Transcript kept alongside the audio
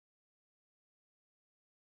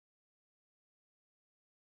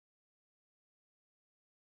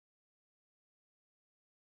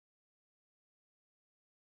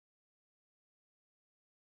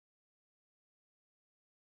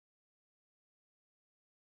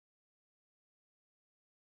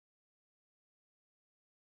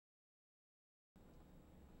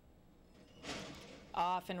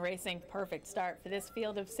off and racing. Perfect start for this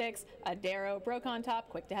field of 6. Adero broke on top,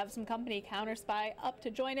 quick to have some company. Counter Spy up to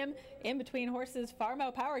join him. In between horses,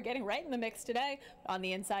 Farmo Power getting right in the mix today. On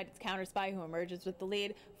the inside, it's Counter Spy who emerges with the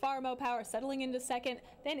lead. Farmo Power settling into second.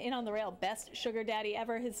 Then in on the rail, Best Sugar Daddy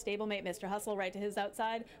Ever, his stablemate Mr. Hustle right to his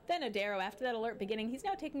outside. Then Adero after that alert beginning. He's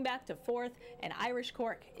now taking back to 4th, and Irish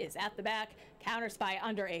Cork is at the back. Counter Spy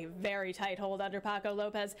under a very tight hold under Paco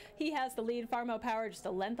Lopez. He has the lead. Farmo Power just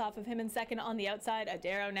a length off of him in second on the outside.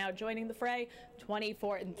 Adero now joining the fray.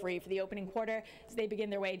 24-3 for the opening quarter as they begin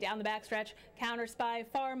their way down the backstretch. Counter Spy,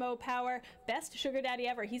 Farmo Power, Best Sugar Daddy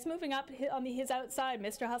Ever. He's moving up on his outside.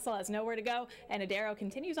 Mr. Hustle has nowhere to go, and Adero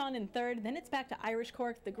continues on in third. Then it's back to Irish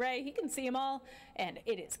Cork, the gray. He can see them all, and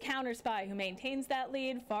it is Counter Spy who maintains that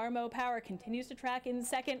lead. Farmo Power continues to track in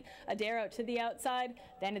second. Adero to the outside.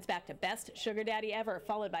 Then it's back to Best Sugar Daddy Ever,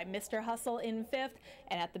 followed by Mr. Hustle in 5th,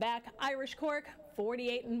 and at the back, Irish Cork,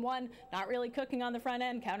 48-1, not really cooking on the front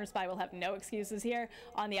end. Counter Spy will have no excuses here.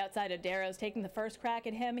 On the outside, Adero's taking the first crack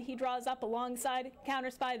at him. He draws up alongside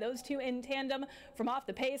Counter Spy, those two in tandem from off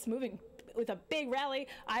the pace, moving with a big rally.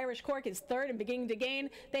 Irish Cork is third and beginning to gain.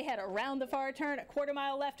 They head around the far turn, a quarter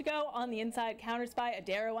mile left to go. On the inside, Counter Spy,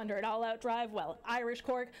 Adero under an all-out drive, while Irish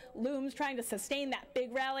Cork looms trying to sustain that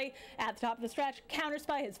big rally. At the top of the stretch, Counter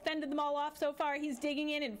Spy has fended them all off so far. He's digging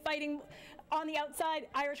in and fighting on the outside.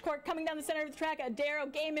 Irish Cork coming down the center of the track.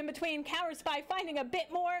 Adero game in between. Counter Spy finding a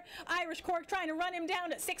bit more. Irish Cork trying to run him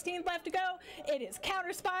down at 16th left to go. It is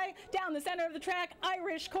Counter Spy down the center of the track.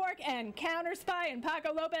 Irish Cork and Counter Spy and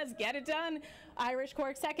Paco Lopez get it done. Irish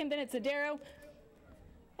Cork second, then it's Adero.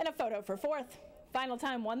 And a photo for 4th. Final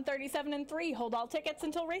time 1:37-3. Hold all tickets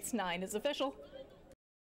until race 9 is official.